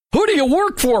Who do you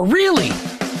work for, really?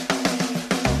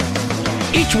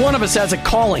 Each one of us has a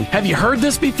calling. Have you heard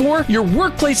this before? Your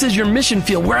workplace is your mission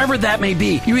field, wherever that may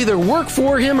be. You either work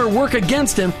for him or work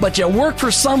against him, but you work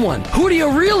for someone. Who do you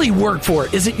really work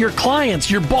for? Is it your clients,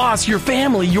 your boss, your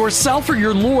family, yourself, or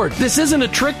your Lord? This isn't a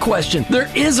trick question. There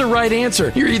is a right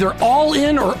answer. You're either all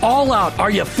in or all out.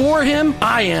 Are you for him?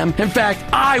 I am. In fact,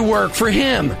 I work for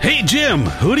him. Hey, Jim,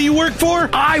 who do you work for?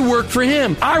 I work for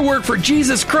him. I work for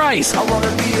Jesus Christ. I want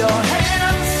to be your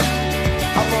hands.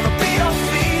 I want to be your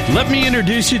feet. Let me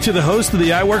introduce you to the host of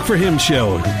the I Work For Him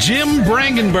show, Jim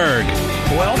Brangenberg.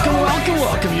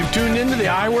 Welcome. You've tuned into the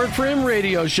I Work For Him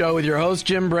radio show with your host,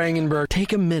 Jim Brangenberg.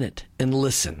 Take a minute and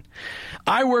listen.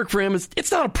 I Work For Him,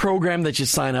 it's not a program that you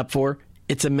sign up for.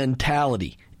 It's a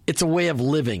mentality. It's a way of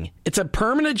living. It's a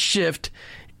permanent shift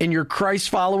in your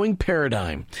Christ-following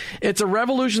paradigm. It's a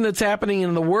revolution that's happening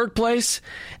in the workplace,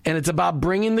 and it's about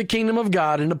bringing the kingdom of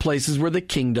God into places where the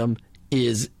kingdom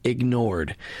is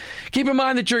ignored. Keep in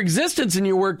mind that your existence in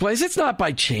your workplace, it's not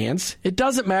by chance. It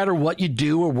doesn't matter what you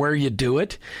do or where you do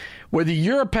it. Whether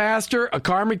you're a pastor, a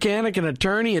car mechanic, an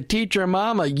attorney, a teacher, a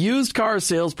mom, a used car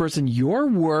salesperson, your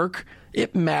work,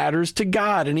 it matters to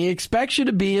God, and He expects you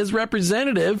to be His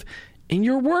representative in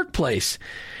your workplace.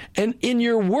 And in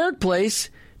your workplace,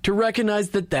 to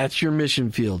recognize that that's your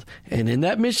mission field. And in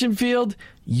that mission field,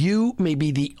 you may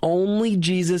be the only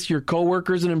Jesus your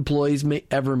coworkers and employees may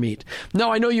ever meet.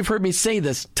 Now, I know you've heard me say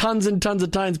this tons and tons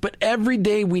of times, but every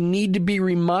day we need to be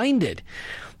reminded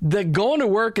that going to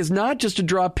work is not just to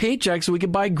draw paychecks so we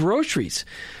can buy groceries.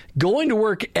 Going to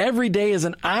work every day is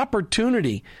an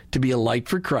opportunity to be a light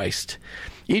for Christ.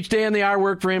 Each day on the I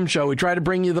Work For Him show, we try to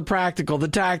bring you the practical, the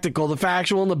tactical, the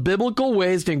factual, and the biblical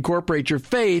ways to incorporate your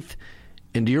faith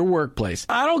into your workplace.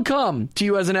 I don't come to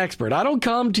you as an expert. I don't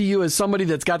come to you as somebody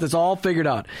that's got this all figured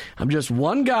out. I'm just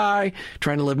one guy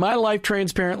trying to live my life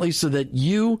transparently so that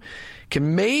you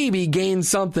can maybe gain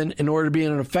something in order to be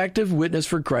an effective witness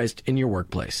for Christ in your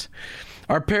workplace.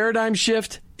 Our paradigm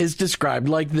shift is described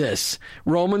like this.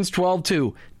 Romans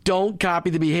 12:2. Don't copy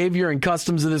the behavior and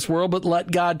customs of this world, but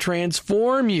let God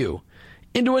transform you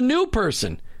into a new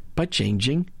person by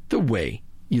changing the way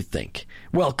you think.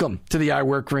 Welcome to the I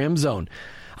Work For Him zone.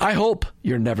 I hope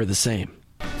you're never the same.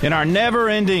 In our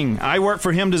never-ending I Work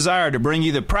For Him desire to bring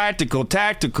you the practical,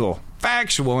 tactical,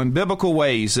 factual, and biblical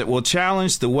ways that will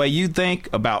challenge the way you think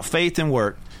about faith and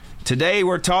work. Today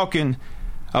we're talking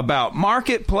about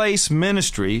marketplace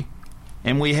ministry,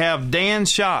 and we have Dan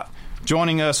Schott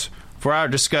joining us for our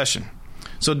discussion.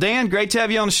 So, Dan, great to have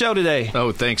you on the show today.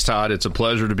 Oh, thanks, Todd. It's a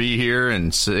pleasure to be here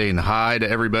and saying hi to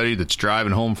everybody that's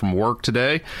driving home from work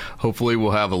today. Hopefully,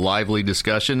 we'll have a lively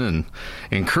discussion and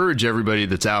encourage everybody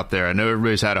that's out there. I know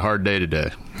everybody's had a hard day today.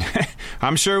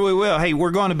 I'm sure we will. Hey, we're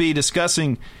going to be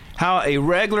discussing how a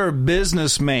regular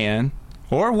businessman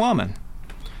or woman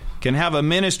can have a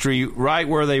ministry right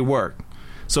where they work.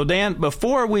 So, Dan,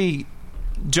 before we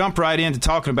jump right into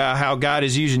talking about how God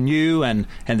is using you and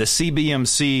the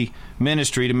CBMC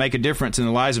ministry to make a difference in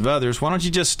the lives of others, why don't you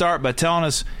just start by telling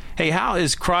us, hey, how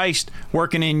is Christ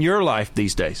working in your life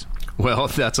these days? Well,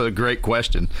 that's a great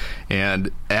question.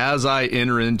 And as I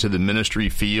enter into the ministry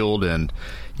field and,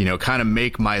 kind of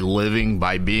make my living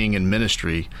by being in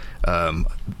ministry,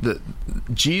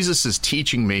 Jesus is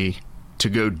teaching me to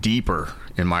go deeper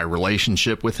in my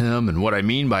relationship with Him. And what I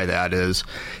mean by that is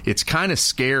it's kind of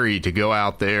scary to go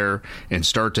out there and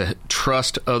start to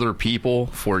trust other people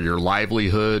for your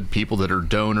livelihood, people that are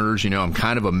donors. I'm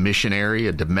kind of a missionary,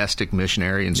 a domestic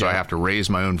missionary, and so I have to raise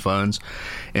my own funds.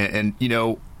 And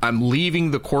I'm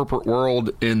leaving the corporate world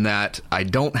in that I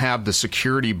don't have the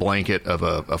security blanket of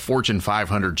a Fortune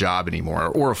 500 job anymore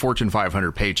or a Fortune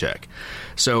 500 paycheck.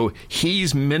 So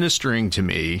He's ministering to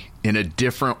me in a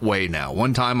different way now.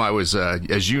 One time I was,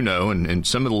 as you know, and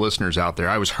some of the listeners out there,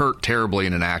 I was hurt terribly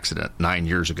in an accident 9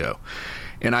 years ago.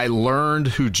 And I learned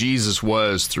who Jesus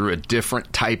was through a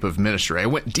different type of ministry. I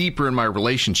went deeper in my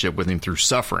relationship with Him through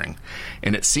suffering.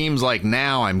 And it seems like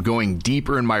now I'm going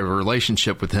deeper in my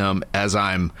relationship with Him as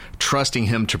I'm trusting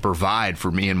Him to provide for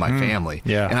me and my family.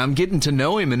 Yeah. And I'm getting to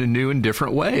know Him in a new and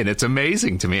different way. And it's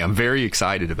amazing to me. I'm very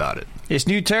excited about it. It's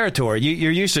new territory.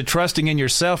 You're used to trusting in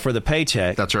yourself for the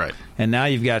paycheck. That's right. And now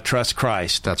you've got to trust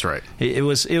Christ. That's right. It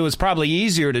was probably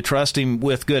easier to trust Him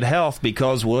with good health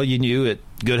because, well, you knew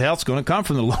good health's going to come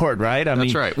from the Lord, right? I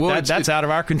mean, right. Well, that's out of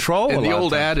our control. And the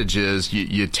old adage is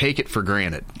you take it for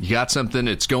granted. You got something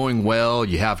that's going well,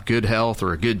 you have good health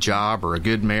or a good job or a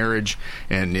good marriage,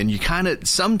 and you kind of,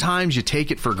 sometimes you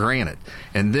take it for granted,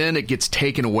 and then it gets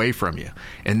taken away from you.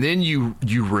 And then you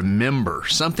remember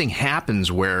something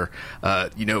happens where,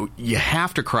 you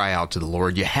have to cry out to the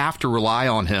Lord. You have to rely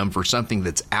on Him for something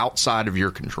that's outside of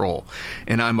your control.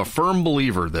 And I'm a firm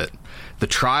believer that the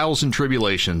trials and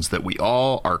tribulations that we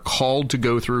all are called to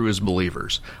go through as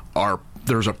believers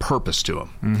there's a purpose to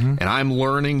them. Mm-hmm. And I'm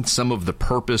learning some of the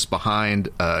purpose behind,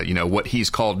 what He's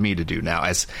called me to do now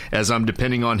as I'm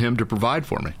depending on Him to provide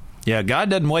for me. Yeah, God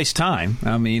doesn't waste time.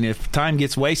 I mean, if time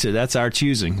gets wasted, that's our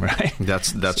choosing, right?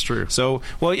 That's true. So,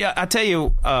 well, yeah, I tell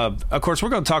you, of course, we're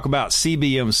going to talk about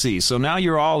CBMC. So now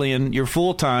you're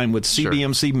full-time with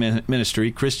CBMC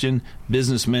Ministry, Christian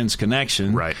Businessmen's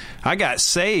Connection. Right. I got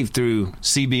saved through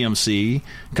CBMC,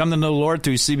 come to know the Lord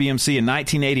through CBMC in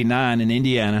 1989 in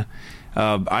Indiana.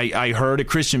 I heard a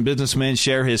Christian businessman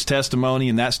share his testimony,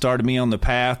 and that started me on the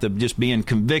path of just being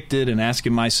convicted and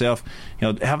asking myself,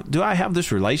 do I have this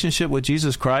relationship with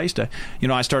Jesus Christ?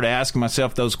 I started asking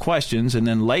myself those questions, and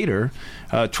then later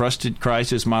trusted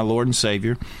Christ as my Lord and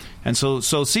Savior. And so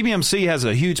CBMC has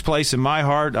a huge place in my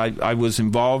heart. I was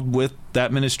involved with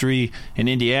that ministry in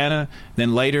Indiana.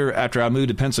 Then later, after I moved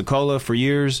to Pensacola for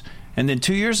years, and then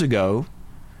 2 years ago,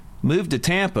 moved to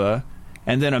Tampa.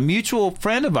 And then a mutual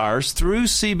friend of ours through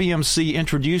CBMC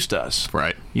introduced us.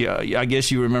 Right. Yeah, I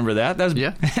guess you remember that.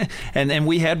 Yeah. And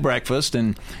we had breakfast,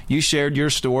 and you shared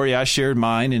your story, I shared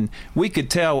mine, and we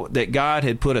could tell that God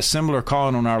had put a similar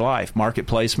calling on our life,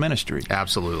 marketplace ministry.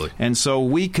 Absolutely. And so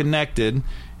we connected,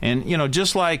 and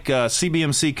just like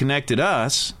CBMC connected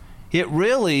us, it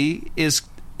really is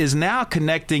now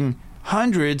connecting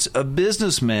hundreds of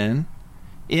businessmen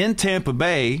in Tampa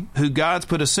Bay who God's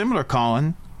put a similar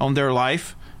calling on their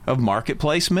life of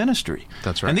marketplace ministry.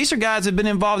 That's right. And these are guys that have been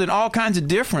involved in all kinds of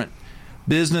different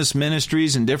business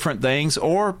ministries and different things,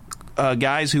 or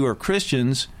guys who are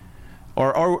Christians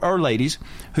or ladies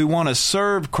who want to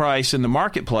serve Christ in the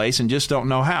marketplace and just don't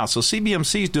know how. So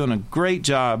CBMC is doing a great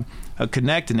job of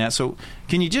connecting that. So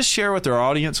can you just share with our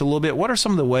audience a little bit, what are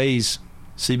some of the ways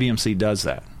CBMC does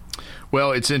that?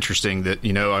 Well, it's interesting that,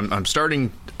 I'm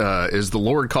starting, as the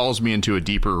Lord calls me into a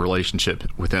deeper relationship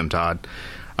with Him, Todd.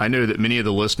 I know that many of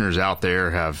the listeners out there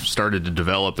have started to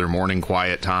develop their morning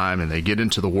quiet time, and they get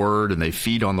into the Word and they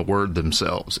feed on the Word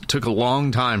themselves. It took a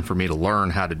long time for me to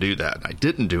learn how to do that. I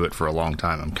didn't do it for a long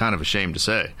time. I'm kind of ashamed to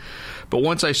say. But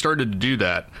once I started to do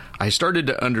that, I started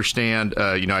to understand,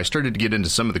 I started to get into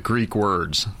some of the Greek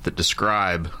words that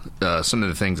describe some of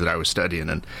the things that I was studying.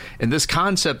 And this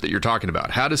concept that you're talking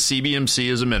about, how does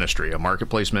CBMC as a ministry, a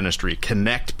marketplace ministry,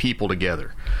 connect people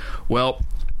together? Well,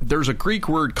 there's a Greek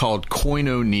word called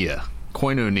koinonia.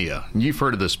 Koinonia. You've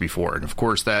heard of this before. And of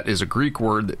course, that is a Greek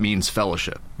word that means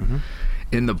fellowship. Mm-hmm.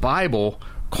 In the Bible,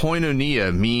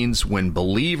 koinonia means when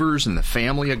believers in the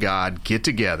family of God get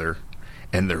together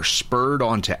and they're spurred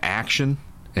on to action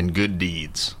and good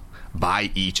deeds by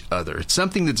each other. It's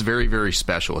something that's very, very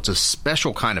special. It's a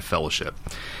special kind of fellowship.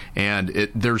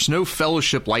 And there's no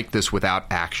fellowship like this without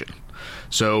action.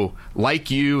 So, like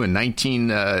you, in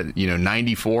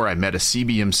 1994, I met a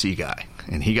CBMC guy,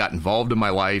 and he got involved in my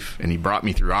life, and he brought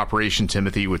me through Operation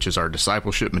Timothy, which is our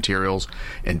discipleship materials,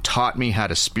 and taught me how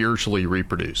to spiritually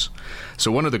reproduce.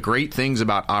 So, one of the great things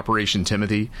about Operation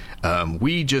Timothy,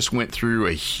 we just went through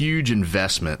a huge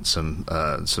investment. Some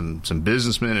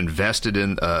businessmen invested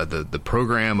in the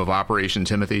program of Operation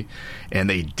Timothy, and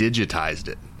they digitized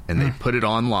it. And they put it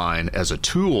online as a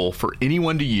tool for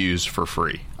anyone to use for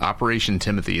free. Operation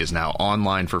Timothy is now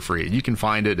online for free. You can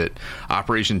find it at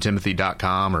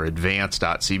operationtimothy.com or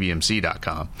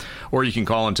advance.cbmc.com. Or you can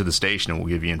call into the station and we'll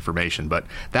give you information. But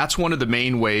that's one of the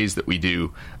main ways that we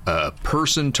do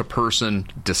person-to-person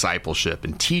discipleship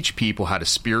and teach people how to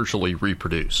spiritually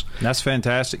reproduce. That's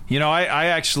fantastic. I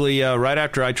actually, right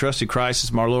after I trusted Christ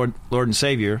as my Lord and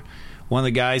Savior, one of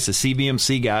the guys, the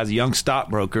CBMC guys, a young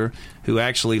stockbroker who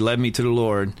actually led me to the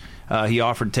Lord, he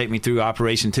offered to take me through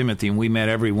Operation Timothy, and we met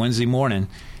every Wednesday morning.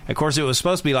 Of course, it was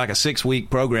supposed to be like a 6-week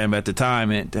program at the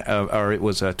time, or it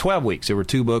was 12 weeks. There were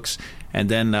 2 books, and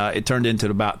then it turned into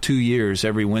about 2 years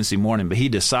every Wednesday morning. But he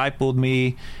discipled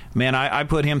me. Man, I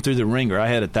put him through the ringer. I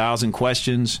had 1,000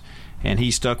 questions, and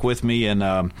he stuck with me. And,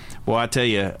 I tell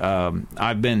you,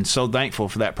 I've been so thankful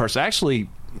for that person. Actually,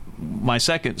 my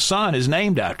second son is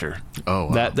named after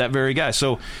that very guy.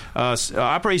 So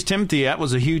Operation Timothy, that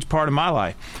was a huge part of my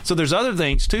life. So there's other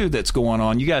things, too, that's going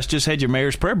on. You guys just had your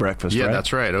Mayor's Prayer Breakfast, yeah, right?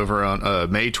 That's right. Over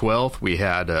on May 12th, we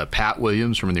had Pat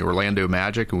Williams from the Orlando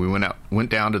Magic, and we went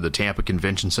down to the Tampa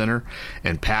Convention Center,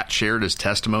 and Pat shared his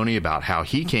testimony about how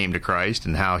he came to Christ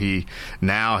and how he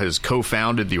now has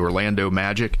co-founded the Orlando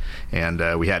Magic,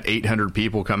 and we had 800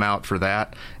 people come out for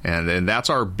that, and then that's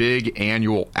our big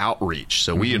annual outreach.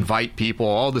 So we invite people,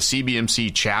 all the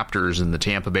CBMC chapters in the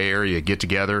Tampa Bay area get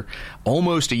together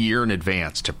almost a year in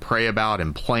advance to pray about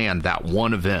and plan that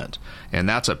one event, and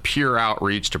that's a pure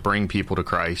outreach to bring people to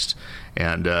Christ,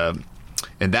 and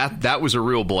that was a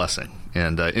real blessing.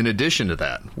 And in addition to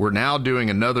that, we're now doing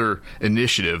another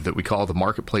initiative that we call the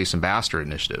Marketplace Ambassador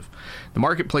Initiative. The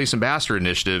Marketplace Ambassador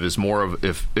Initiative is more of,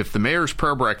 if the Mayor's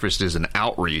Prayer Breakfast is an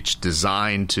outreach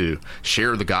designed to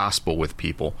share the gospel with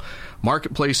people,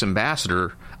 Marketplace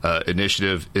Ambassador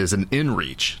Initiative is an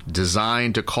inreach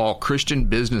designed to call Christian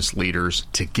business leaders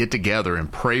to get together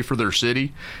and pray for their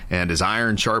city, and as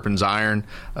iron sharpens iron,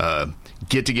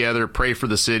 get together, pray for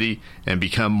the city, and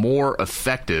become more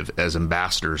effective as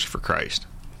ambassadors for Christ.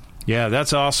 Yeah,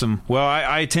 that's awesome. Well,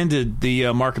 I attended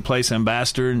the Marketplace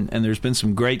Ambassador, and there's been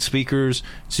some great speakers.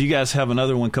 So you guys have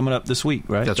another one coming up this week,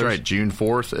 right? That's right, June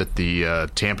 4th at the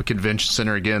Tampa Convention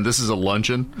Center. Again, this is a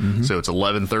luncheon, so it's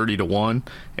 11:30 to 1,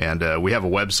 and we have a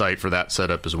website for that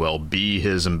set up as well,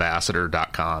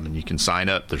 behisambassador.com, and you can sign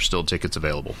up. There's still tickets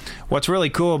available. What's really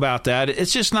cool about that,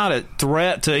 it's just not a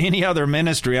threat to any other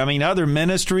ministry. I mean, other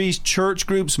ministries, church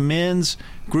groups, men's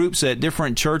groups at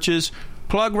different churches,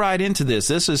 plug right into this.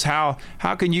 This is how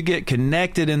can you get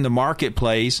connected in the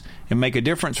marketplace and make a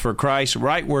difference for Christ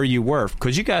right where you work?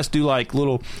 Because you guys do like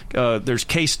little, there's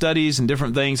case studies and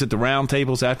different things at the round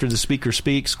tables after the speaker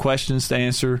speaks, questions to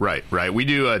answer. Right. We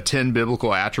do 10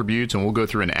 biblical attributes, and we'll go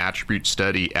through an attribute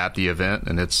study at the event.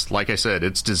 And it's, like I said,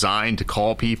 it's designed to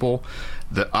call people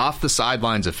off the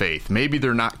sidelines of faith. Maybe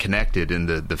they're not connected in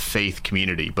the faith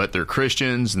community, but they're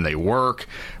Christians and they work.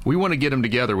 We want to get them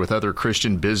together with other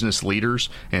Christian business leaders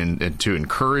and to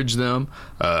encourage them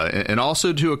and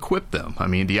also to equip them. I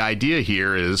mean, the idea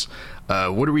here is,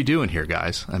 what are we doing here,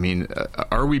 guys? I mean,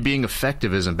 are we being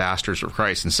effective as ambassadors for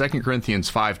Christ? In 2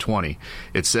 Corinthians 5:20,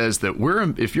 it says that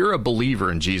if you're a believer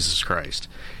in Jesus Christ,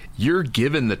 you're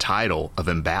given the title of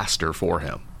ambassador for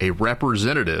him, a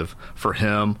representative for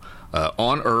him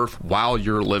on earth while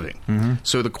you're living.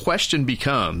 So the question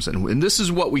becomes, and this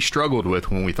is what we struggled with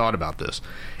when we thought about this,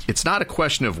 it's not a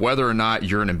question of whether or not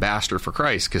you're an ambassador for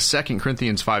Christ, because 2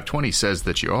 Corinthians 5:20 says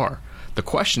that you are. The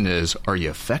question is, are you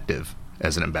effective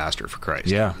as an ambassador for Christ?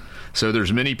 Yeah. So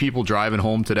there's many people driving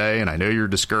home today, and I know you're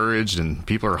discouraged, and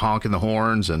people are honking the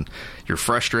horns, and you're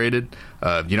frustrated.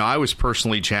 I was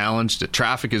personally challenged.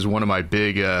 Traffic is one of my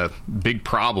big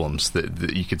problems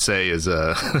that you could say is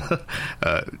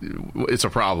it's a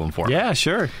problem for me. Yeah,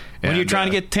 sure. When you're trying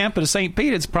to get Tampa to St.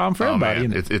 Pete, it's a problem for everybody.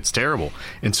 Man, it's terrible.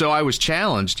 And so I was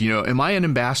challenged. Am I an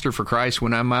ambassador for Christ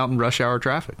when I'm out in rush hour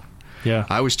traffic? Yeah.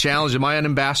 I was challenged, am I an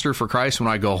ambassador for Christ when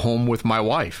I go home with my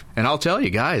wife? And I'll tell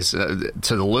you guys, to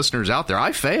the listeners out there,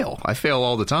 I fail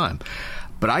all the time.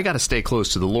 But I got to stay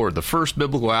close to the Lord. The first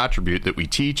biblical attribute that we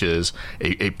teach is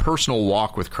a personal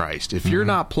walk with Christ. If you're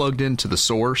not plugged into the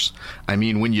source, I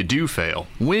mean, when you fail,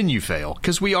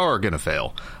 because we are going to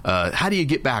fail, how do you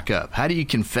get back up? How do you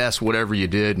confess whatever you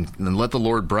did and let the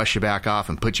Lord brush you back off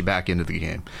and put you back into the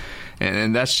game?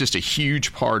 And that's just a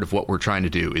huge part of what we're trying to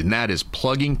do, and that is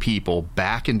plugging people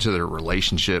back into their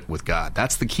relationship with God.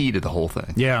 That's the key to the whole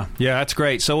thing. Yeah, that's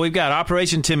great. So we've got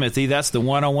Operation Timothy. That's the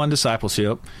one-on-one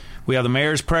discipleship. We have the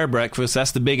Mayor's Prayer Breakfast.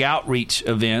 That's the big outreach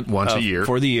event. Once a year.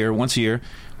 Once a year.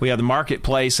 We have the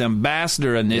Marketplace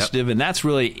Ambassador Initiative, and that's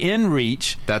really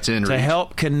in-reach. That's in-reach. To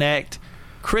help connect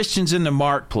Christians in the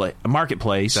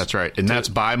marketplace. That's right, and that's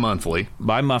bi-monthly.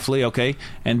 Bi-monthly, okay.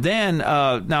 And then,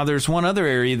 now there's one other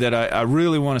area that I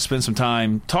really want to spend some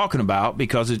time talking about,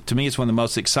 because to me it's one of the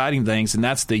most exciting things, and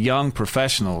that's the young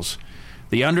professionals,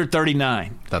 the under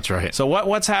 39. That's right. So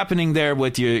what's happening there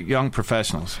with your young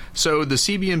professionals? So the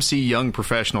CBMC Young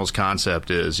Professionals concept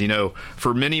is,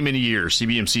 for many, many years,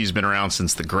 CBMC has been around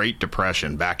since the Great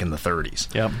Depression back in the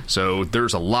 30s. Yep. So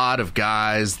there's a lot of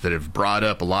guys that have brought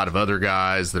up a lot of other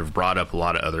guys that have brought up a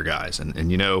lot of other guys. And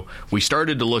we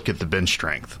started to look at the bench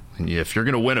strength. And if you're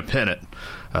going to win a pennant,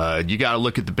 you got to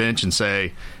look at the bench and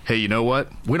say, hey, you know what?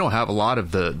 We don't have a lot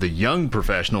of the young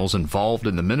professionals involved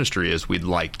in the ministry as we'd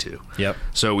like to. Yep.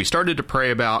 So we started to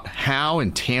pray about how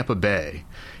in Tampa Bay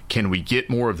can we get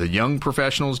more of the young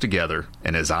professionals together,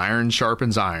 and as iron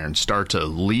sharpens iron, start to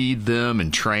lead them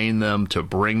and train them to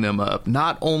bring them up,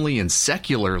 not only in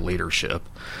secular leadership,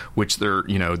 which they're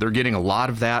getting a lot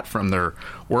of that from their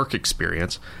work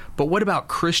experience, but what about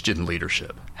Christian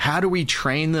leadership? How do we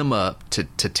train them up to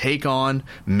take on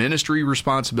ministry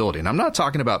responsibility? And I'm not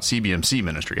talking about CBMC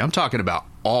ministry. I'm talking about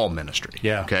all ministry.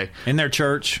 Yeah. Okay. In their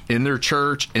church, in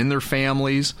their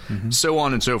families, so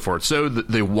on and so forth. So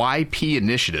the YP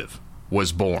initiative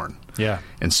was born. Yeah.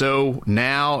 And so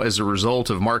now, as a result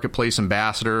of Marketplace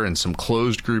Ambassador and some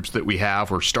closed groups that we have,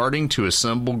 we're starting to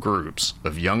assemble groups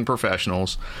of young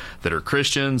professionals that are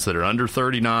Christians, that are under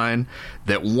 39,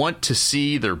 that want to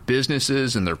see their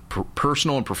businesses and their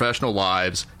personal and professional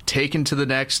lives taken to the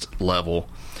next level,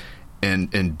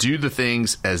 and do the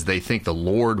things as they think the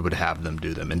Lord would have them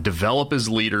do them, and develop as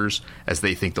leaders as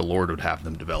they think the Lord would have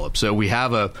them develop. So we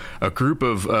have a group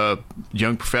of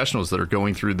young professionals that are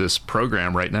going through this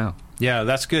program right now. Yeah,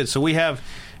 that's good. So we have,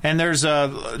 and there's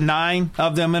 9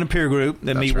 of them in a peer group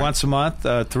that meet once a month,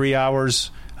 3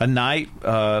 hours a night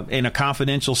in a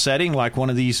confidential setting, like one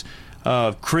of these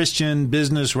Christian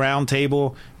business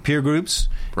roundtable peer groups.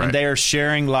 Right. And they are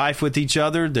sharing life with each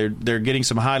other. They're getting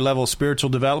some high-level spiritual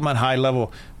development,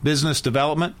 high-level business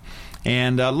development,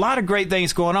 and a lot of great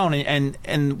things going on.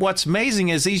 And what's amazing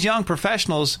is these young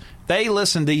professionals, they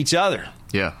listen to each other.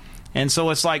 Yeah. And so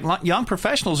it's like young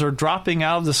professionals are dropping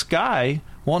out of the sky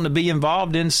wanting to be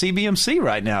involved in CBMC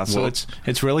right now. So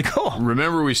it's really cool.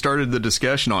 Remember, we started the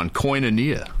discussion on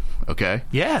koinonia. Okay?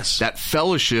 Yes. That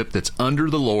fellowship that's under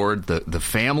the Lord, the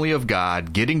family of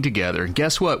God getting together. And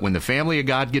guess what? When the family of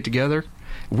God get together,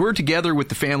 we're together with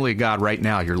the family of God right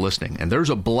now. You're listening. And there's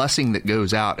a blessing that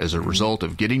goes out as a result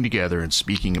of getting together and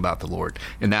speaking about the Lord.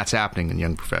 And that's happening in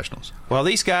young professionals. Well,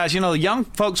 these guys, young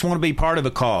folks want to be part of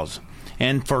a cause.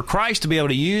 And for Christ to be able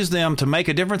to use them to make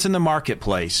a difference in the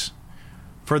marketplace,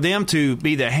 for them to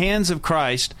be the hands of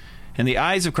Christ and the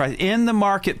eyes of Christ in the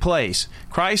marketplace,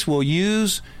 Christ will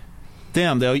use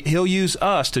them. He'll use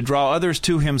us to draw others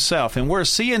to himself, and we're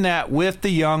seeing that with the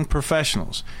young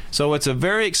professionals. So it's a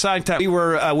very exciting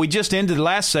time. We just ended the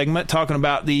last segment talking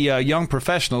about the young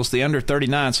professionals, the under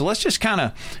 39. So let's just kind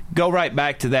of go right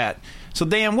back to that. So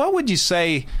Dan, what would you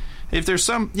say if there's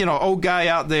some old guy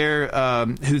out there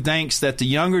who thinks that the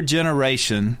younger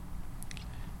generation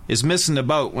is missing the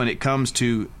boat when it comes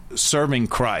to serving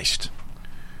Christ?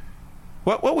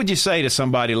 What would you say to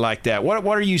somebody like that? What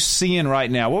are you seeing right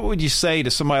now? What would you say to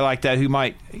somebody like that who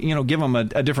might, give them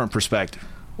a different perspective?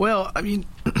 Well, I mean,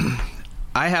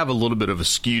 I have a little bit of a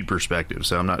skewed perspective,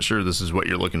 so I'm not sure this is what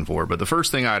you're looking for. But the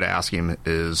first thing I'd ask him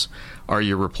is, are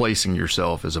you replacing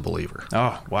yourself as a believer?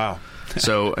 Oh, wow.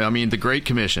 So, I mean, the Great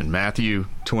Commission, Matthew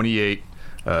 28,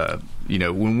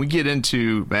 when we get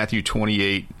into Matthew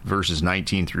 28, verses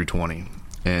 19 through 20,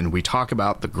 and we talk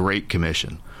about the Great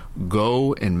Commission,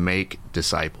 go and make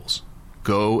disciples.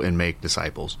 Go and make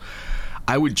disciples.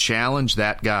 I would challenge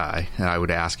that guy, and I would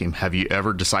ask him, have you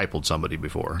ever discipled somebody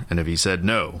before? And if he said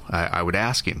no, I would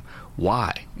ask him,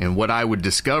 why? And what I would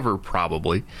discover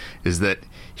probably is that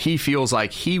he feels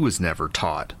like he was never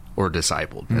taught or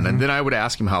discipled. Mm-hmm. And then I would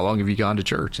ask him, how long have you gone to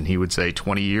church? And he would say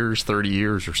 20 years, 30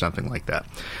 years, or something like that.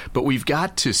 But we've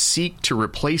got to seek to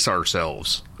replace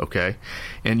ourselves, okay?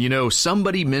 And,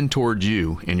 somebody mentored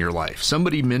you in your life.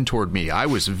 Somebody mentored me. I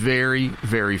was very,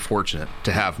 very fortunate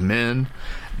to have men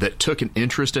that took an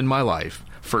interest in my life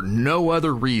for no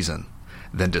other reason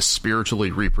than to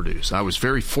spiritually reproduce. I was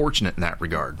very fortunate in that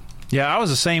regard. Yeah, I was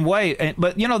the same way.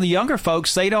 But, the younger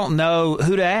folks, they don't know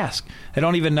who to ask. They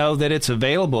don't even know that it's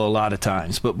available a lot of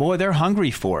times. But, boy, they're hungry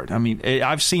for it. I mean,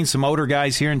 I've seen some older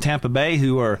guys here in Tampa Bay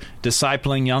who are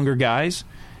discipling younger guys,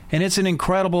 and it's an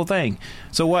incredible thing.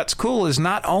 So what's cool is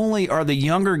not only are the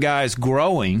younger guys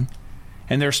growing,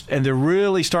 and they're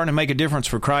really starting to make a difference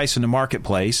for Christ in the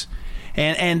marketplace,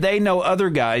 and they know other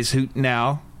guys who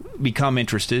now become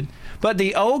interested, but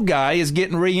the old guy is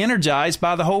getting re-energized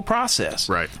by the whole process.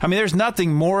 Right. I mean, there's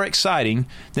nothing more exciting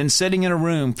than sitting in a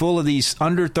room full of these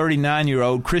under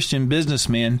 39-year-old Christian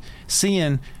businessmen,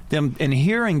 seeing them and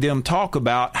hearing them talk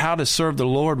about how to serve the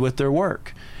Lord with their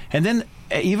work. And then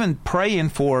even praying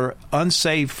for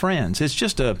unsaved friends. It's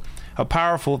just a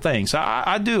powerful thing. So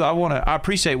I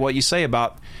appreciate what you say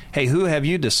about, hey, who have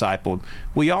you discipled?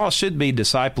 We all should be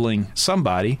discipling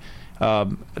somebody.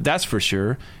 That's for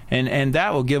sure. And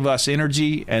that will give us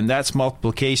energy, and that's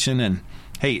multiplication. And,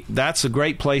 hey, that's a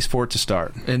great place for it to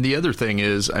start. And the other thing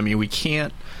is, I mean, we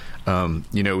can't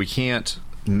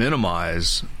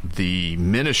minimize the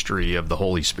ministry of the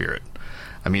Holy Spirit.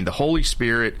 I mean, the Holy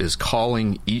Spirit is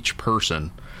calling each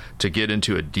person to get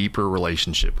into a deeper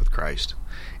relationship with Christ.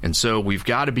 And so we've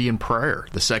got to be in prayer.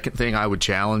 The second thing I would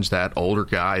challenge that older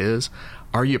guy is,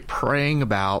 are you praying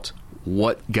about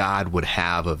what God would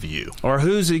have of you? Or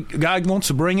who's God wants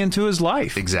to bring into his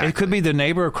life? Exactly. It could be the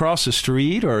neighbor across the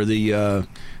street or the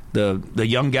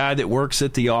young guy that works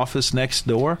at the office next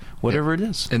door, whatever it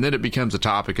is. And then it becomes a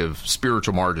topic of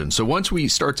spiritual margin. So once we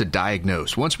start to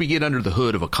diagnose, once we get under the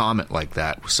hood of a comment like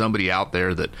that, with somebody out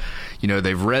there that,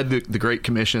 they've read the Great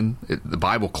Commission, the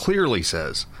Bible clearly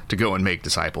says to go and make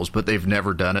disciples, but they've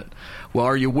never done it. Well,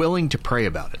 are you willing to pray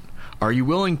about it? Are you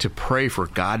willing to pray for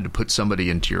God to put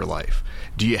somebody into your life?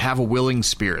 Do you have a willing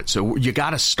spirit? So you got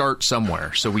to start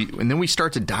somewhere. And then we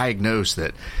start to diagnose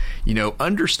that,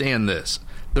 understand this.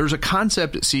 There's a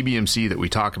concept at CBMC that we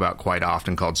talk about quite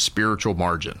often called spiritual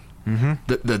margin. Mm-hmm.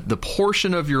 The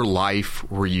portion of your life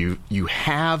where you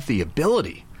have the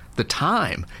ability, the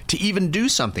time to even do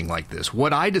something like this.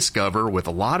 What I discover with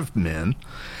a lot of men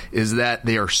is that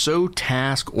they are so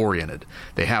task-oriented.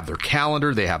 They have their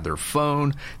calendar, they have their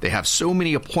phone, they have so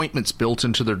many appointments built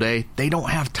into their day, they don't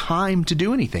have time to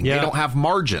do anything. Yeah. They don't have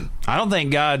margin. I don't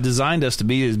think God designed us to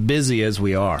be as busy as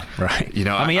we are, right?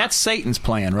 That's Satan's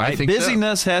plan, right? I think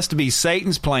busyness has to be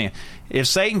Satan's plan. If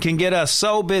Satan can get us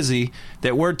so busy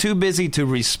that we're too busy to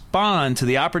respond to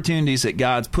the opportunities that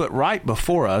God's put right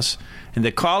before us and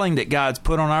the calling that God's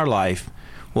put on our life,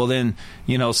 well, then,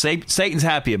 Satan's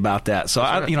happy about that. So,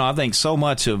 I think so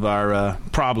much of our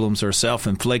problems are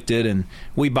self-inflicted, and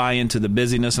we buy into the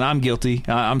busyness, and I'm guilty.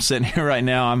 I'm sitting here right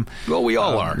now. Well, we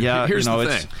all are. Yeah, here's the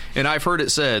thing. And I've heard it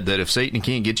said that if Satan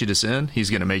can't get you to sin, he's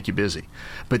going to make you busy.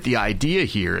 But the idea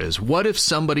here is, what if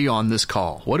somebody on this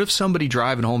call, what if somebody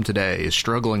driving home today is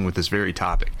struggling with this very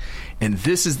topic? And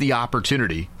this is the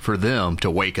opportunity for them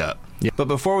to wake up. Yeah. But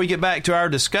before we get back to our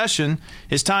discussion,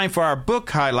 it's time for our book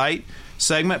highlight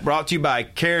segment brought to you by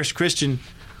Carish Christian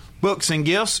Books and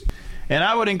Gifts. And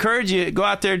I would encourage you to go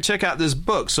out there and check out this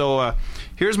book. So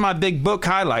here's my big book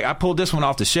highlight. I pulled this one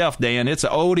off the shelf, Dan. It's an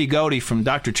oldie goldie from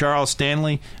Dr. Charles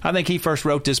Stanley. I think he first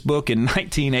wrote this book in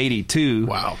 1982.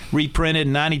 Wow. Reprinted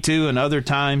in 92 and other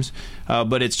times.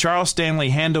 But it's Charles Stanley,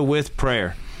 Handle with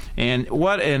Prayer. And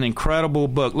what an incredible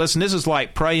book. Listen, this is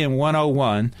like Praying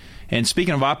 101. And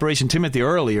speaking of Operation Timothy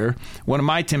earlier, one of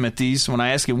my Timothys, when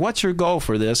I asked him, what's your goal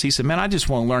for this? He said, man, I just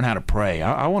want to learn how to pray.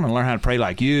 I want to learn how to pray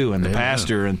like you and the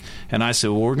pastor. And I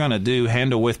said, well, we're going to do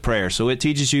Handle with Prayer. So it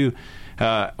teaches you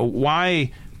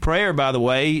why prayer, by the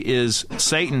way, is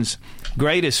Satan's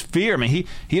greatest fear. I mean,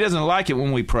 he doesn't like it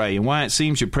when we pray, and why it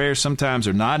seems your prayers sometimes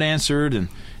are not answered, and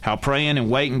how praying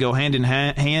and waiting go hand in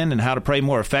hand, and how to pray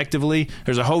more effectively.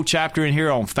 There's a whole chapter in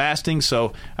here on fasting,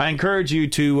 so I encourage you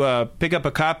to pick up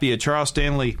a copy of Charles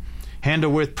Stanley,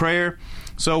 Handle with Prayer.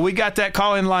 So we got that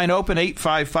call-in line open,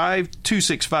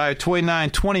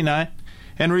 855-265-2929.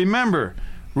 And remember,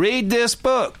 read this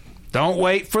book. Don't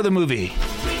wait for the movie.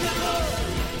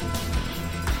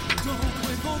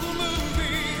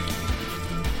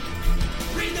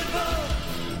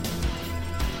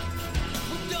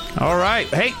 All right.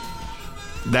 Hey,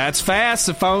 that's fast.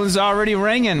 The phone's already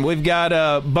ringing. We've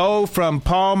got Bo from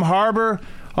Palm Harbor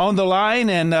on the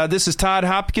line, and this is Todd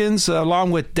Hopkins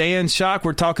along with Dan Schock.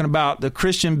 We're talking about the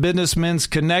Christian Businessmen's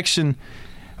Connection,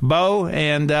 Bo,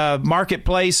 and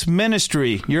Marketplace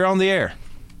Ministry. You're on the air.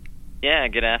 Yeah,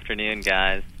 good afternoon,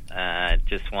 guys.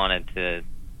 Just wanted to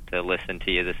listen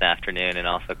to you this afternoon and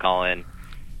also call in,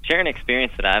 share an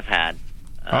experience that I've had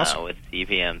awesome. With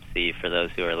CVMC for those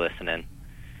who are listening.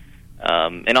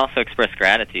 And also express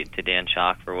gratitude to Dan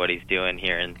Schock for what he's doing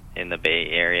here in the Bay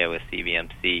Area with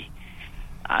CVMC.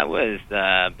 I was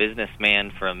a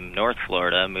businessman from North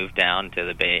Florida, moved down to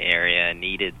the Bay Area, and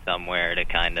needed somewhere to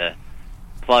kind of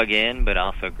plug in but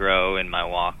also grow in my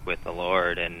walk with the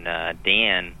Lord. And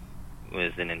Dan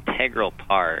was an integral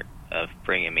part of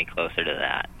bringing me closer to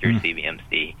that through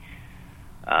CVMC.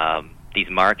 These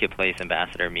Marketplace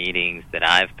Ambassador meetings that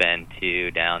I've been to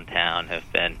downtown have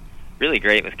been really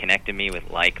great with connecting me with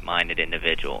like-minded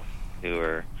individuals who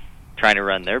are trying to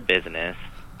run their business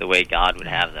the way God would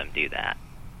have them do that.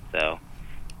 So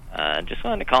just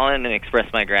wanted to call in and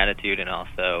express my gratitude, and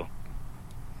also,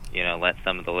 let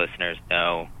some of the listeners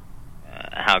know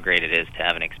how great it is to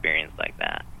have an experience like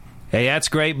that. Hey, that's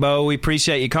great, Bo. We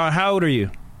appreciate you calling. How old are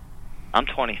you? I'm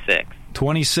 26.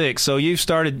 26. So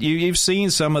you've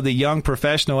seen some of the young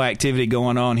professional activity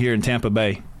going on here in Tampa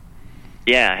Bay.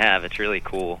 Yeah, I have. It's really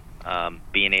cool.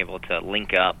 Being able to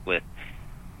link up with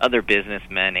other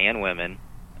businessmen and women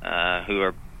who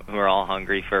are all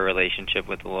hungry for a relationship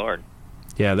with the Lord.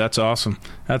 Yeah, that's awesome.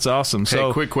 That's awesome. Hey,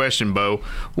 So, quick question, Bo.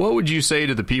 What would you say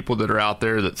to the people that are out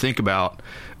there that think about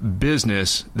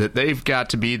business, that they've got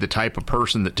to be the type of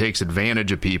person that takes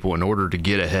advantage of people in order to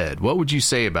get ahead? What would you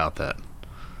say about that?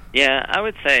 Yeah, I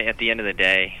would say at the end of the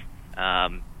day,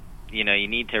 you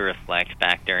need to reflect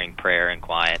back during prayer and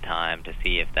quiet time to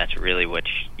see if that's really what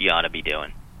you ought to be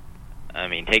doing. I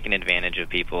mean, taking advantage of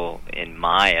people, in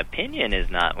my opinion,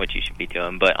 is not what you should be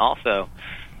doing, but also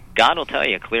God will tell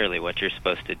you clearly what you're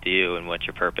supposed to do and what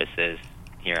your purpose is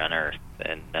here on earth,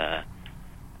 and I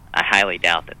highly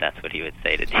doubt that that's what he would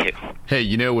say to do.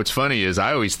 Hey, what's funny is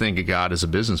I always think of God as a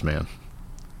businessman.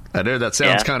 I know that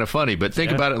sounds kind of funny, but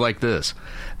think about it like this.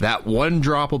 That one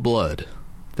drop of blood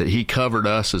that he covered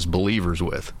us as believers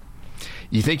with,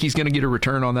 you think he's going to get a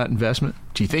return on that investment?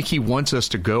 Do you think he wants us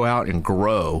to go out and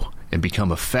grow and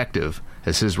become effective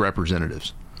as his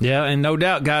representatives? yeah, and no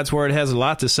doubt God's Word has a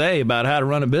lot to say about how to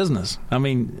run a business. I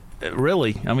mean,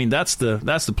 really, that's the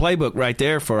playbook right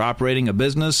there for operating a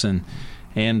business and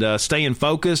staying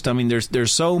focused. I mean,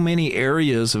 there's so many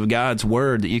areas of God's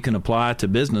Word that you can apply to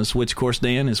business, which, of course,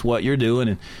 Dan, is what you're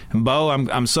doing. And Bo,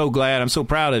 I'm so glad, I'm so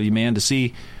proud of you, man, to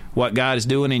see what God is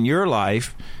doing in your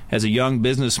life as a young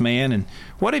businessman. And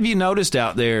what have you noticed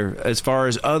out there as far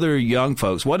as other young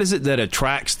folks? What is it that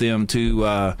attracts them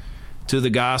to the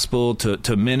gospel,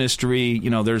 to ministry?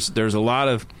 There's a lot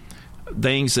of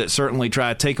things that certainly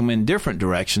try to take them in different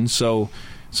directions. So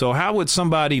how would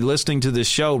somebody listening to this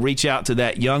show reach out to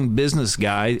that young business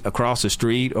guy across the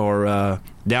street or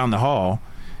down the hall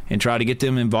and try to get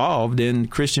them involved in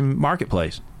Christian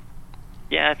marketplace?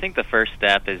 Yeah, I think the first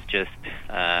step is just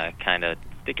kind of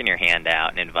sticking your hand out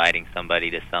and inviting somebody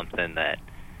to something that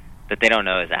they don't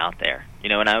know is out there.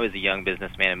 When I was a young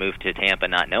businessman and moved to Tampa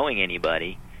not knowing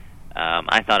anybody,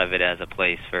 I thought of it as a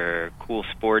place for cool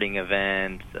sporting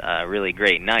events, really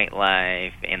great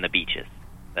nightlife, and the beaches.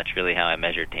 That's really how I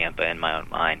measured Tampa in my own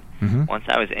mind. Mm-hmm. Once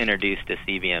I was introduced to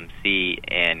CBMC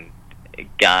and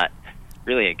got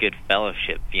really a good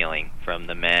fellowship feeling from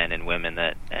the men and women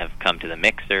that have come to the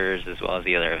mixers as well as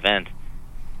the other events,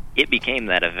 it became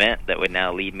that event that would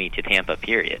now lead me to Tampa,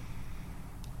 period.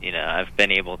 I've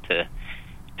been able to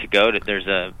go to, there's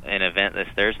an event this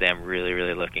Thursday I'm really,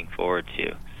 really looking forward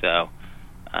to. So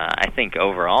I think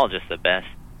overall just the best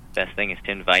thing is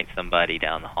to invite somebody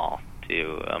down the hall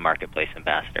to a Marketplace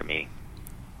Ambassador meeting.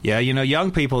 Yeah,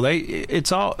 young people,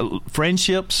 it's all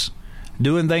friendships,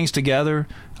 doing things together.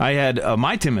 I had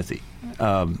my Timothy,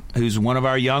 who's one of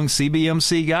our young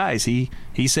CBMC guys. He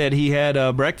said he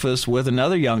had breakfast with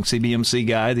another young CBMC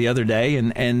guy the other day,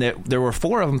 and that there were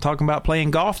 4 of them talking about playing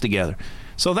golf together.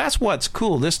 So that's what's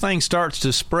cool. This thing starts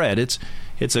to spread. It's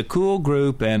a cool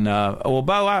group, and Bo,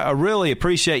 I really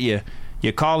appreciate you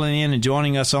calling in and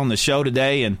joining us on the show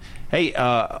today. And hey,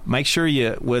 make sure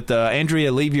you, with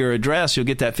Andrea, leave your address. You'll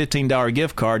get that $15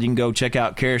 gift card. You can go check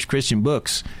out Carish Christian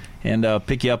Books and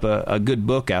pick you up a good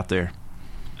book out there.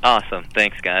 Awesome.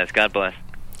 Thanks, guys. God bless.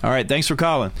 All right, thanks for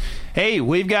calling. Hey,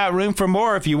 we've got room for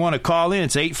more if you want to call in.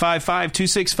 It's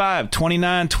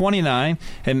 855-265-2929.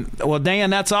 And, well, Dan,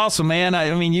 that's awesome, man.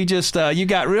 I mean, you just you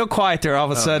got real quiet there all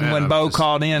of a sudden when Bo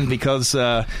called in because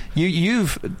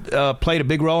you've played a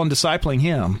big role in discipling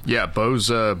him. Yeah,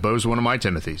 Bo's one of my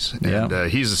Timothys.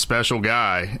 And he's a special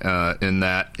guy in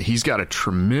that he's got a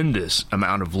tremendous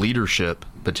amount of leadership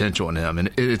potential in him. And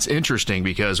it's interesting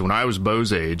because when I was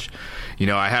Bo's age,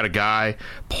 I had a guy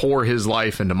pour his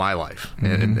life into my life.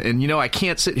 Mm-hmm. And I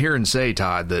can't sit here and say,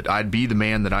 Todd, that I'd be the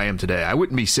man that I am today. I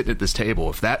wouldn't be sitting at this table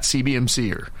if that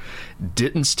CBMCer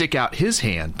didn't stick out his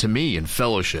hand to me in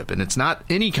fellowship. And it's not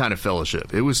any kind of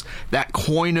fellowship. It was that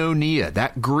koinonia,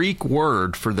 that Greek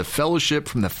word for the fellowship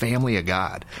from the family of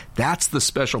God. That's the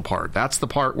special part. That's the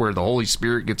part where the Holy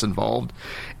Spirit gets involved.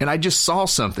 And I just saw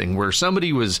something where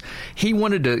he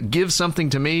wanted to give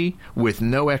something to me with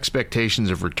no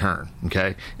expectations of return.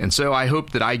 Okay. And so I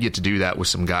hope that I get to do that with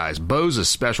some guys. Bo's a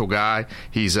special guy.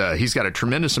 He's got a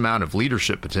tremendous amount of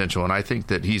leadership potential. And I think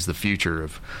that he's the future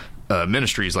of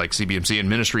ministries like CBMC and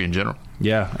ministry in general.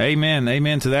 Yeah,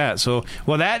 amen to that. So,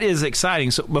 well, that is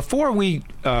exciting. So before we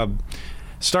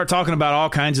start talking about all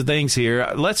kinds of things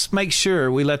here, let's make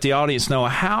sure we let the audience know,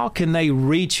 how can they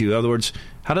reach you? In other words,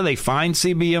 how do they find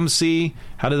CBMC?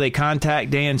 How do they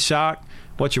contact Dan Schock?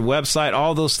 What's your website?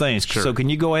 All those things. Sure. So can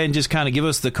you go ahead and just kind of give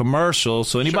us the commercial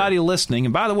so anybody listening,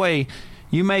 and by the way,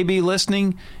 you may be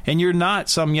listening and you're not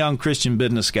some young Christian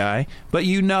business guy, but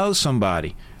you know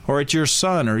somebody or it's your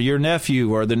son or your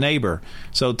nephew or the neighbor.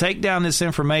 So take down this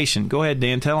information. Go ahead,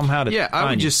 Dan. Tell them how to I would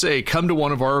find you. just say come to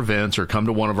one of our events or come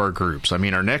to one of our groups. I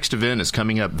mean, our next event is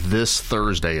coming up this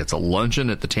Thursday. It's a luncheon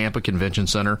at the Tampa Convention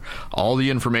Center. All the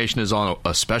information is on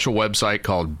a special website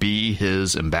called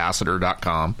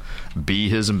BeHisAmbassador.com.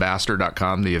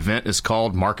 BeHisAmbassador.com. The event is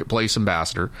called Marketplace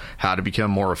Ambassador, How to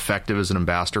Become More Effective as an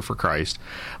Ambassador for Christ.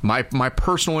 My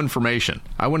personal information,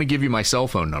 I want to give you my cell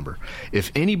phone number.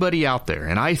 If anybody out there,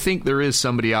 and I think there is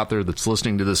somebody out there that's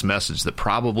listening to this message that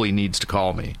probably needs to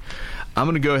call me, I'm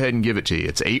going to go ahead and give it to you.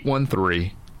 It's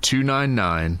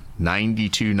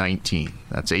 813-299-9219.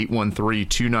 That's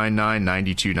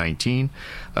 813-299-9219.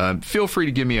 Feel free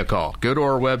to give me a call. Go to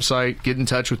our website. Get in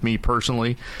touch with me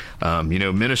personally.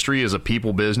 Ministry is a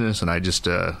people business, and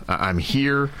I'm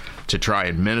here to try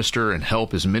and minister and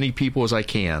help as many people as I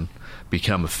can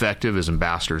become effective as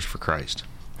ambassadors for Christ.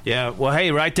 Yeah, well,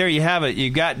 hey, right there you have it. You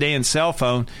got Dan's cell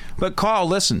phone. But call,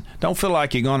 listen, don't feel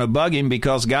like you're going to bug him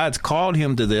because God's called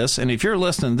him to this. And if you're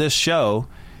listening to this show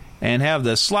and have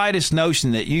the slightest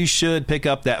notion that you should pick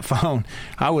up that phone,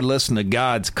 I would listen to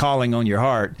God's calling on your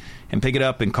heart and pick it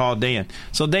up and call Dan.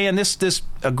 So, Dan, this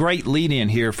a great lead-in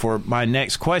here for my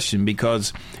next question,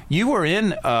 because you were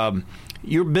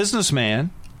you're a businessman,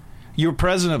 you're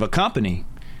president of a company,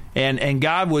 and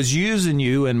God was using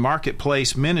you in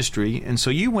marketplace ministry, and so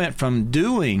you went from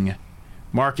doing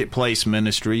marketplace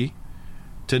ministry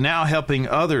to now helping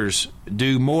others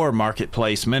do more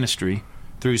marketplace ministry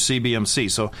through CBMC.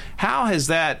 So how has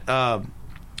that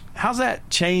how's that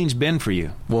change been for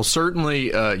you? Well, certainly,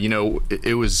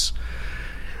 it was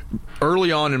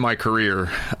early on in my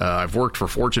career. I've worked for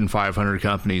Fortune 500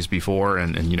 companies before,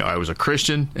 and I was a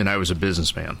Christian and I was a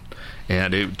businessman.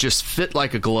 And it just fit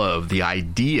like a glove, the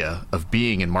idea of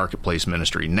being in marketplace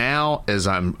ministry. Now, as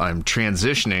I'm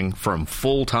transitioning from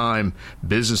full-time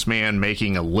businessman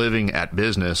making a living at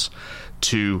business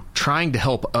to trying to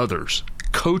help others,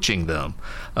 coaching them.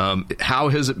 How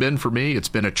has it been for me? It's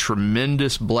been a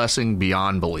tremendous blessing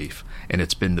beyond belief, and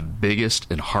it's been the biggest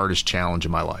and hardest challenge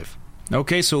of my life.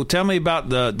 Okay, so tell me about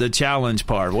the challenge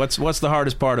part. What's the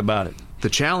hardest part about it? The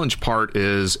challenge part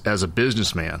is, as a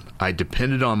businessman, I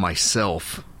depended on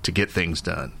myself to get things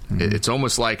done. Mm-hmm. It's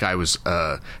almost like I was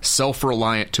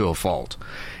self-reliant to a fault.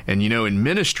 And, in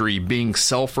ministry, being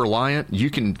self-reliant, you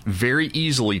can very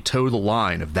easily toe the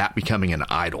line of that becoming an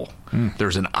idol.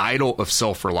 There's an idol of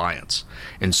self-reliance.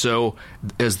 And so,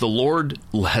 as the Lord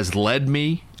has led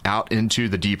me out into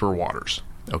the deeper waters,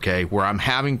 okay, where I'm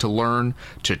having to learn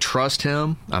to trust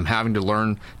Him, I'm having to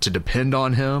learn to depend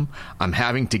on Him, I'm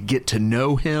having to get to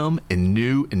know Him in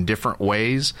new and different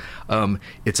ways.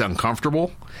 It's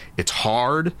uncomfortable, it's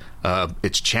hard,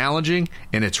 it's challenging,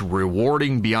 and it's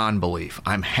rewarding beyond belief.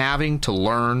 I'm having to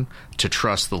learn to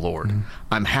trust the Lord.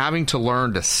 I'm having to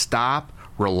learn to stop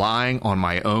relying on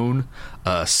my own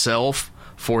self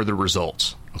for the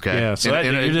results. Okay. Yeah, so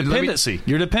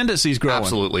your dependency's growing.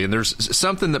 Absolutely. And there's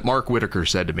something that Mark Whitaker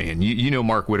said to me, and you know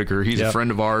Mark Whitaker. He's a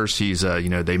friend of ours. He's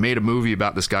they made a movie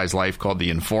about this guy's life called The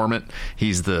Informant.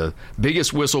 He's the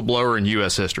biggest whistleblower in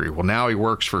U.S. history. Well, now he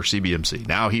works for CBMC.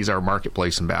 Now he's our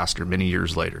marketplace ambassador many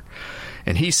years later.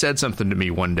 And he said something to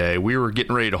me one day. We were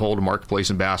getting ready to hold a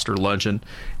marketplace ambassador luncheon,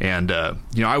 and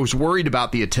I was worried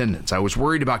about the attendance. I was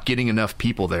worried about getting enough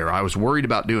people there. I was worried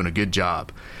about doing a good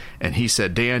job. And he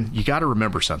said, Dan, you got to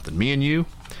remember something. Me and you,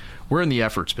 we're in the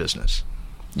efforts business.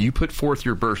 You put forth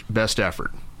your best effort.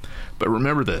 But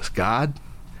remember this,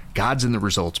 God's in the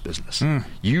results business.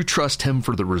 You trust Him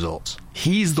for the results.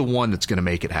 He's the one that's going to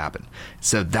make it happen.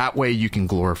 So that way you can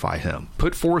glorify Him.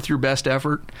 Put forth your best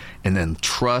effort and then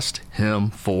trust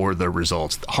Him for the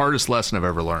results. The hardest lesson I've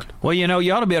ever learned. Well, you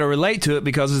ought to be able to relate to it,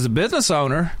 because as a business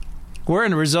owner, we're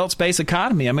in a results-based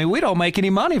economy. I mean, we don't make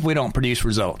any money if we don't produce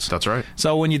results. That's right.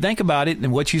 So when you think about it,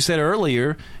 and what you said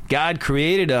earlier, God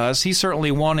created us. He's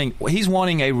certainly wanting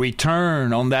a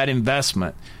return on that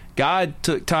investment. God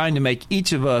took time to make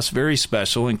each of us very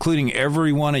special, including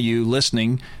every one of you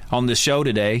listening on this show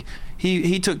today.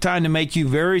 He took time to make you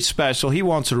very special. He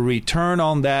wants a return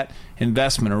on that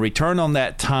investment, a return on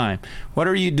that time. What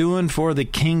are you doing for the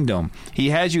kingdom?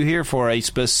 He has you here for a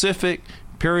specific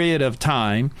period of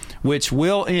time, which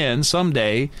will end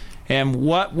someday. And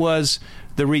what was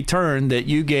the return that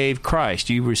you gave Christ?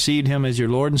 You received Him as your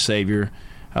Lord and Savior.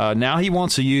 Now He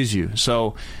wants to use you.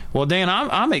 So, well, Dan,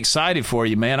 I'm excited for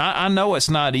you, man. I know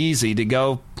it's not easy to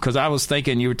go, because I was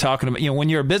thinking you were talking about, when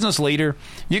you're a business leader,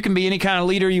 you can be any kind of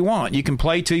leader you want. You can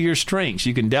play to your strengths.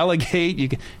 You can delegate. You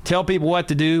can tell people what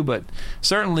to do. But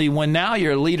certainly when now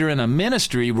you're a leader in a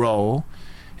ministry role,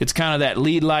 it's kind of that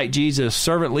lead like Jesus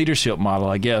servant leadership model,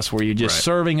 I guess, where you're just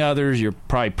serving others, you're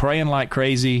probably praying like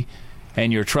crazy,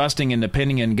 and you're trusting and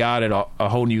depending on God at a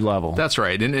whole new level. That's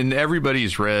right. And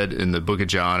everybody's read in the book of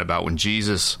John about when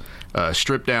Jesus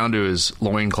stripped down to his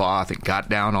loincloth and got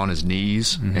down on his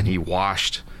knees, and he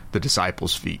washed the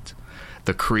disciples' feet.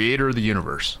 The creator of the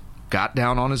universe got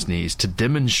down on his knees to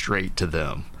demonstrate to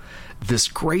them this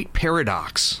great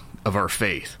paradox of our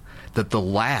faith, that the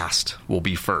last will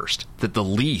be first, that the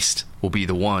least will be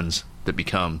the ones that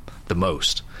become the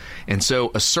most. And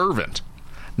so a servant,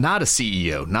 not a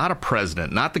CEO, not a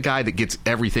president, not the guy that gets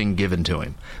everything given to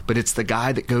him, but it's the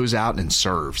guy that goes out and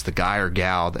serves, the guy or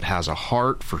gal that has a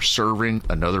heart for serving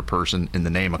another person in the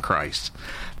name of Christ.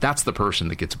 That's the person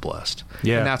that gets blessed.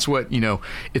 Yeah. And that's what,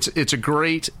 it's a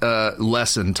great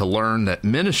lesson to learn that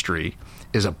ministry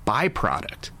is a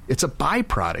byproduct. It's a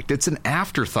byproduct. It's an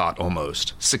afterthought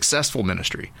almost, successful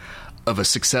ministry, of a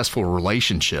successful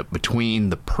relationship between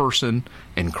the person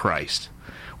and Christ.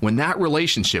 When that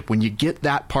relationship, when you get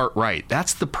that part right,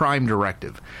 that's the prime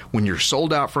directive. When you're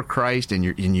sold out for Christ and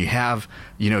you have,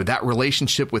 that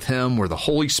relationship with Him where the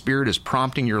Holy Spirit is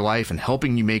prompting your life and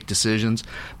helping you make decisions,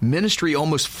 ministry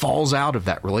almost falls out of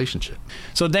that relationship.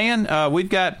 So, Dan, we've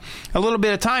got a little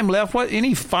bit of time left.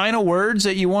 Any final words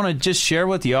that you want to just share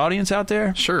with the audience out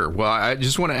there? Sure. Well, I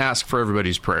just want to ask for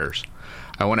everybody's prayers.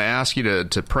 I want to ask you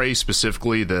to pray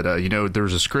specifically that,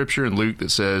 there's a scripture in Luke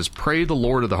that says, pray the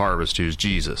Lord of the harvest, who's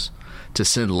Jesus, to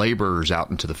send laborers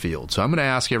out into the field. So I'm going to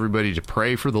ask everybody to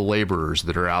pray for the laborers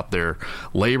that are out there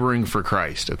laboring for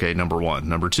Christ. Okay, number one.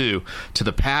 Number two, to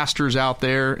the pastors out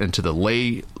there and to the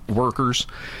lay workers,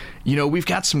 we've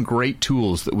got some great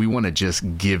tools that we want to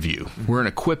just give you. We're an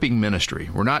equipping ministry.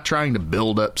 We're not trying to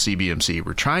build up CBMC.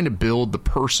 We're trying to build the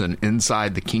person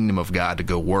inside the kingdom of God to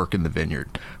go work in the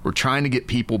vineyard. We're trying to get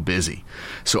people busy.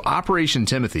 So Operation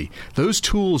Timothy, those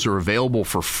tools are available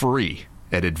for free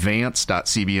at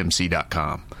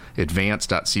advance.cbmc.com.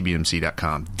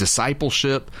 advance.cbmc.com.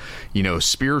 Discipleship,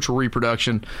 spiritual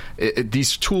reproduction,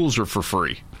 these tools are for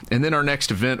free. And then our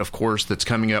next event, of course, that's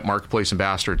coming up, Marketplace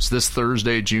Ambassador, it's this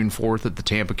Thursday, June 4th at the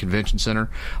Tampa Convention Center.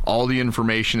 All the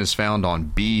information is found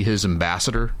on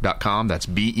behisambassador.com. That's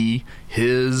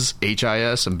BE-HIS,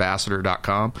 H-I-S,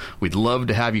 ambassador.com. We'd love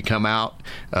to have you come out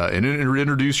and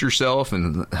introduce yourself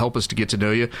and help us to get to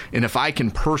know you. And if I can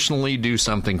personally do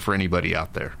something for anybody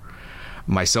out there,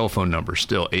 my cell phone number is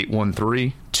still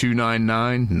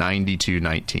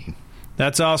 813-299-9219.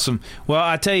 That's awesome. Well,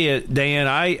 I tell you, Dan,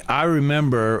 I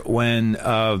remember when,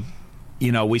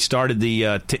 we started the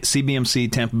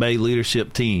CBMC Tampa Bay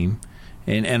leadership team,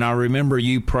 and I remember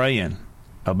you praying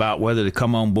about whether to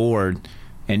come on board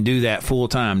and do that full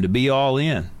time, to be all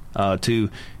in, to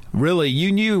really,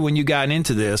 you knew when you got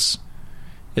into this,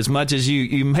 as much as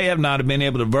you may have not have been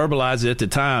able to verbalize it at the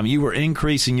time, you were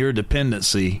increasing your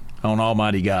dependency on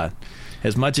Almighty God.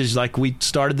 As much as, like we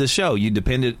started the show, you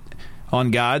depended on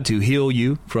God to heal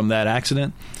you from that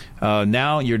accident.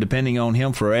 Now you're depending on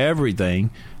Him for everything.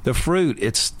 The fruit,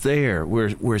 it's there.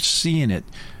 We're seeing it.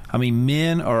 I mean,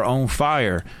 men are on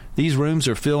fire. These rooms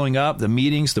are filling up. The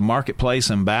meetings, the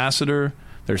Marketplace Ambassador.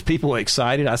 There's people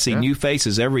excited. I see new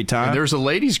faces every time. And there's a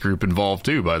ladies group involved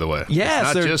too, by the way. Yes,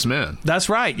 it's not just men. That's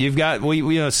right. You've got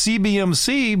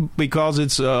CBMC, because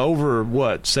it's over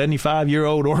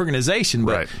 75-year-old organization,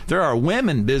 but there are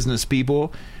women business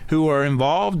people who are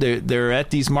involved. They're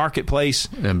at these Marketplace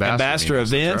Ambassador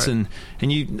events, right.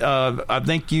 and you. I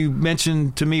think you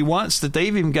mentioned to me once that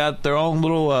they've even got their own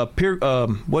little peer.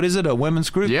 What is it? A women's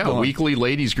group? Yeah, going? A weekly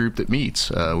ladies group that meets.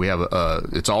 We have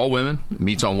it's all women. It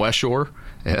meets on West Shore.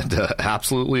 And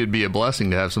absolutely, it'd be a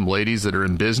blessing to have some ladies that are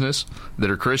in business,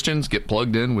 that are Christians, get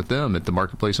plugged in with them at the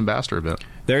Marketplace Ambassador event.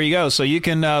 There you go. So you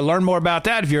can learn more about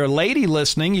that. If you're a lady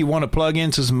listening, you want to plug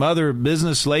into some other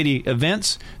business lady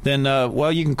events, then,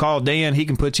 you can call Dan. He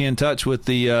can put you in touch with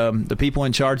the people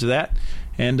in charge of that.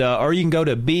 And or you can go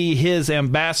to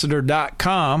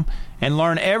behisambassador.com and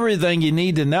learn everything you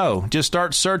need to know. Just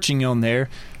start searching on there.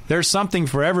 There's something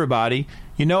for everybody.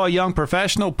 You know a young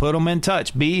professional? Put them in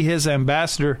touch.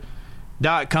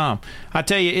 behisambassador.com. I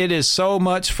tell you, it is so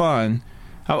much fun.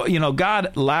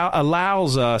 God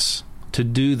allows us to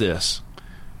do this.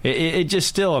 It just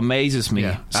still amazes me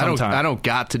sometimes. I don't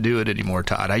got to do it anymore,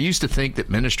 Todd. I used to think that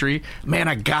ministry, man,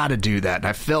 I got to do that. And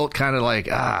I felt kind of like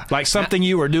something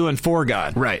you were doing for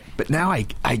God. Right. But now I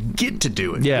get to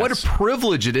do it. Yes. What a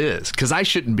privilege it is, because I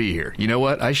shouldn't be here. You know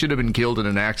what? I should have been killed in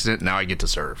an accident. Now I get to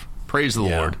serve. Praise the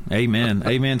Lord. Amen.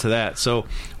 Amen to that. So,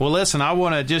 listen, I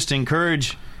want to just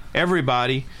encourage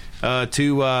everybody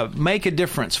to make a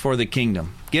difference for the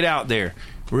kingdom. Get out there.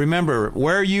 Remember,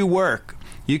 where you work,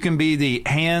 You can be the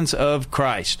hands of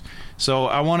Christ. So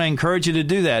I want to encourage you to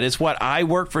do that. It's what I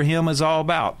Work for Him is all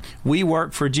about. We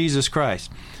work for Jesus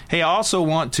Christ. Hey, I also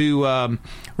want to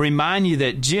remind you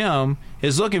that Jim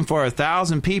is looking for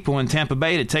 1,000 people in Tampa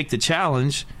Bay to take the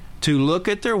challenge to look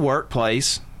at their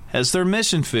workplace as their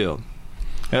mission field.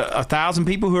 1,000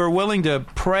 people who are willing to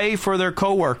pray for their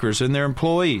coworkers and their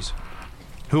employees,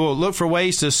 who will look for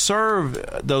ways to serve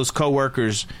those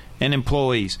coworkers and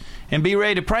employees, and be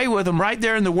ready to pray with them right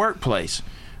there in the workplace.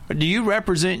 Do you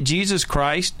represent Jesus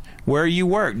Christ where you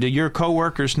work? Do your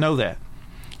coworkers know that?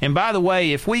 And by the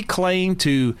way, if we claim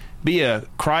to be a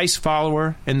Christ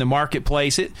follower in the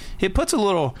marketplace, it puts a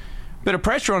little bit of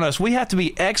pressure on us. We have to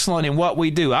be excellent in what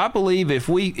we do. I believe if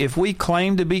we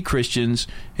claim to be Christians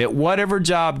at whatever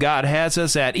job God has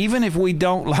us at, even if we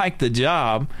don't like the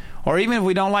job, or even if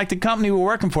we don't like the company we're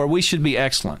working for, we should be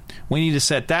excellent. We need to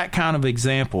set that kind of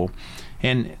example.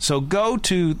 And so go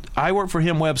to I Work for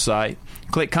Him website,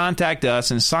 click Contact Us,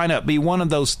 and sign up. Be one of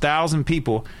those 1,000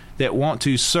 people that want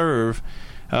to serve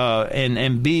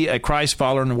and be a Christ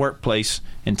follower in the workplace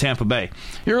in Tampa Bay.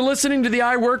 You're listening to the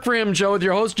I Work for Him show with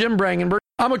your host, Jim Brangenberg.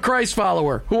 I'm a Christ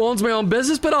follower who owns my own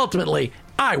business, but ultimately,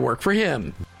 I work for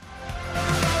Him.